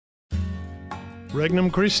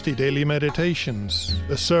Regnum Christi Daily Meditations,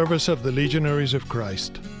 the service of the Legionaries of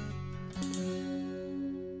Christ.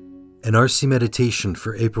 An RC Meditation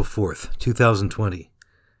for April 4th, 2020,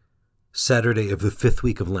 Saturday of the 5th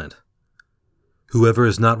week of Lent. Whoever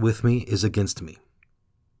is not with me is against me.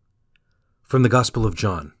 From the Gospel of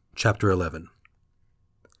John, chapter 11.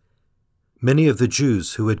 Many of the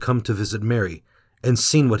Jews who had come to visit Mary and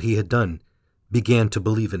seen what he had done began to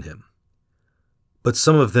believe in him. But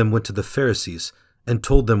some of them went to the Pharisees and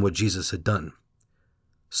told them what Jesus had done.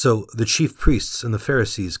 So the chief priests and the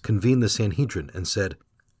Pharisees convened the Sanhedrin and said,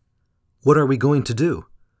 "What are we going to do?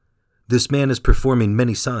 This man is performing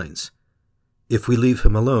many signs. If we leave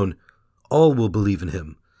him alone, all will believe in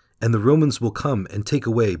him, and the Romans will come and take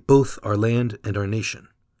away both our land and our nation."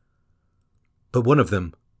 But one of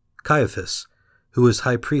them, Caiaphas, who was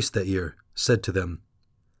high priest that year, said to them,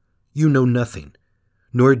 "You know nothing,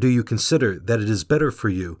 nor do you consider that it is better for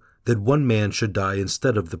you that one man should die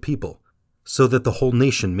instead of the people, so that the whole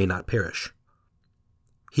nation may not perish."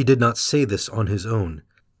 He did not say this on his own,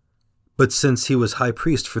 but since he was high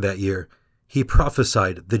priest for that year, he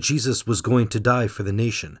prophesied that Jesus was going to die for the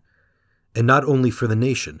nation, and not only for the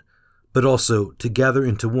nation, but also to gather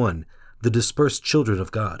into one the dispersed children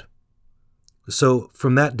of God. So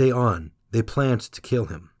from that day on, they planned to kill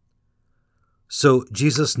him. So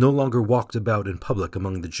Jesus no longer walked about in public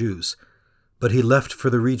among the Jews, but he left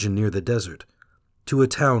for the region near the desert, to a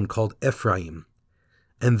town called Ephraim,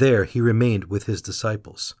 and there he remained with his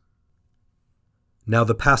disciples. Now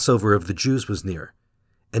the Passover of the Jews was near,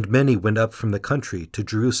 and many went up from the country to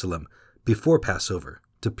Jerusalem before Passover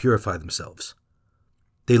to purify themselves.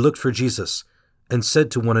 They looked for Jesus and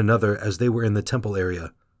said to one another as they were in the temple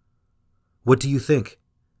area, "What do you think,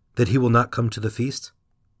 that he will not come to the feast?"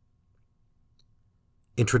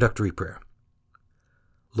 Introductory Prayer.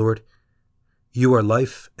 Lord, you are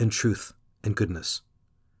life and truth and goodness.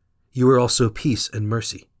 You are also peace and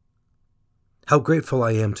mercy. How grateful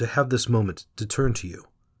I am to have this moment to turn to you.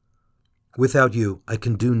 Without you, I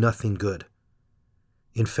can do nothing good.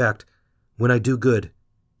 In fact, when I do good,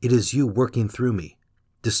 it is you working through me,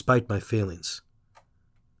 despite my failings.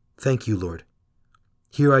 Thank you, Lord.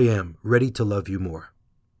 Here I am, ready to love you more.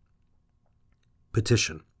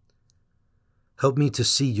 Petition. Help me to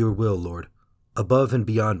see your will, Lord, above and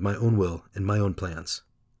beyond my own will and my own plans.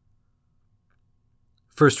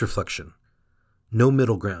 First reflection. No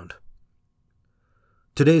middle ground.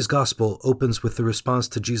 Today's gospel opens with the response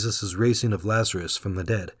to Jesus' raising of Lazarus from the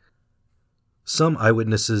dead. Some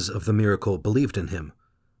eyewitnesses of the miracle believed in him,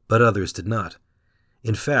 but others did not.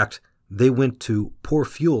 In fact, they went to pour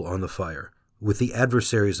fuel on the fire with the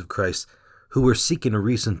adversaries of Christ who were seeking a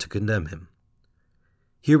reason to condemn him.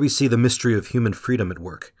 Here we see the mystery of human freedom at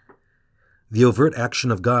work. The overt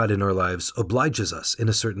action of God in our lives obliges us, in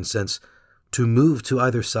a certain sense, to move to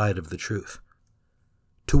either side of the truth.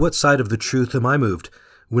 To what side of the truth am I moved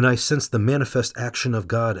when I sense the manifest action of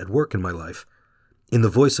God at work in my life, in the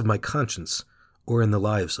voice of my conscience, or in the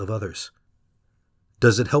lives of others?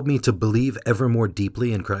 Does it help me to believe ever more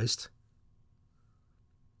deeply in Christ?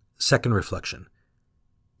 Second reflection.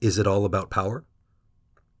 Is it all about power?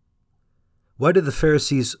 Why did the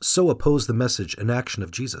Pharisees so oppose the message and action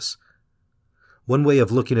of Jesus? One way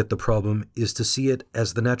of looking at the problem is to see it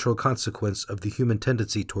as the natural consequence of the human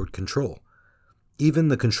tendency toward control, even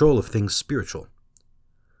the control of things spiritual.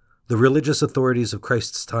 The religious authorities of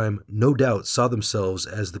Christ's time no doubt saw themselves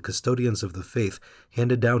as the custodians of the faith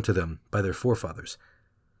handed down to them by their forefathers.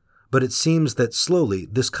 But it seems that slowly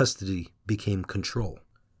this custody became control.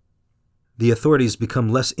 The authorities become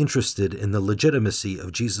less interested in the legitimacy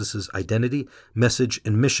of Jesus' identity, message,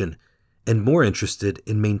 and mission, and more interested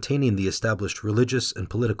in maintaining the established religious and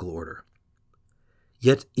political order.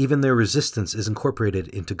 Yet even their resistance is incorporated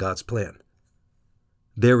into God's plan.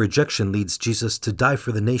 Their rejection leads Jesus to die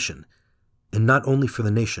for the nation, and not only for the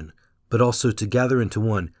nation, but also to gather into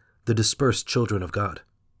one the dispersed children of God.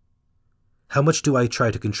 How much do I try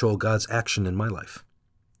to control God's action in my life?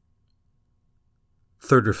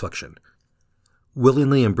 Third reflection.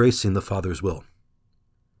 Willingly embracing the Father's will.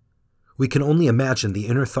 We can only imagine the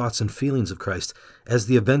inner thoughts and feelings of Christ as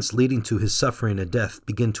the events leading to his suffering and death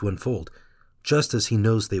begin to unfold, just as he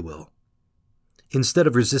knows they will. Instead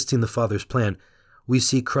of resisting the Father's plan, we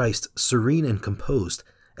see Christ serene and composed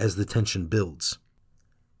as the tension builds.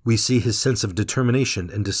 We see his sense of determination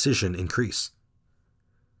and decision increase.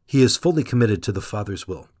 He is fully committed to the Father's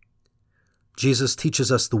will. Jesus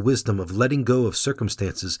teaches us the wisdom of letting go of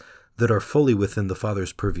circumstances that are fully within the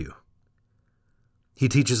Father's purview. He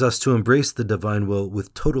teaches us to embrace the divine will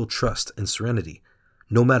with total trust and serenity,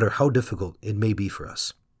 no matter how difficult it may be for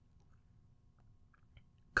us.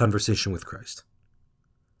 Conversation with Christ.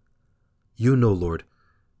 You know, Lord,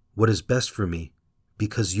 what is best for me,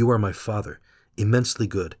 because you are my Father, immensely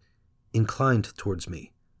good, inclined towards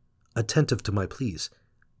me, attentive to my pleas,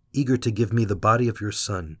 eager to give me the body of your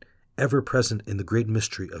Son, ever present in the great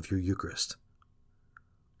mystery of your Eucharist.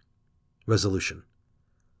 Resolution.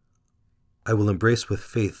 I will embrace with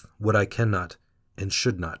faith what I cannot and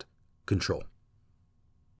should not control.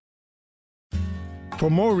 For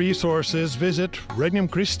more resources, visit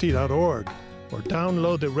regnumchristi.org or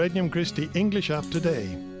download the Regnum Christi English app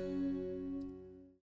today.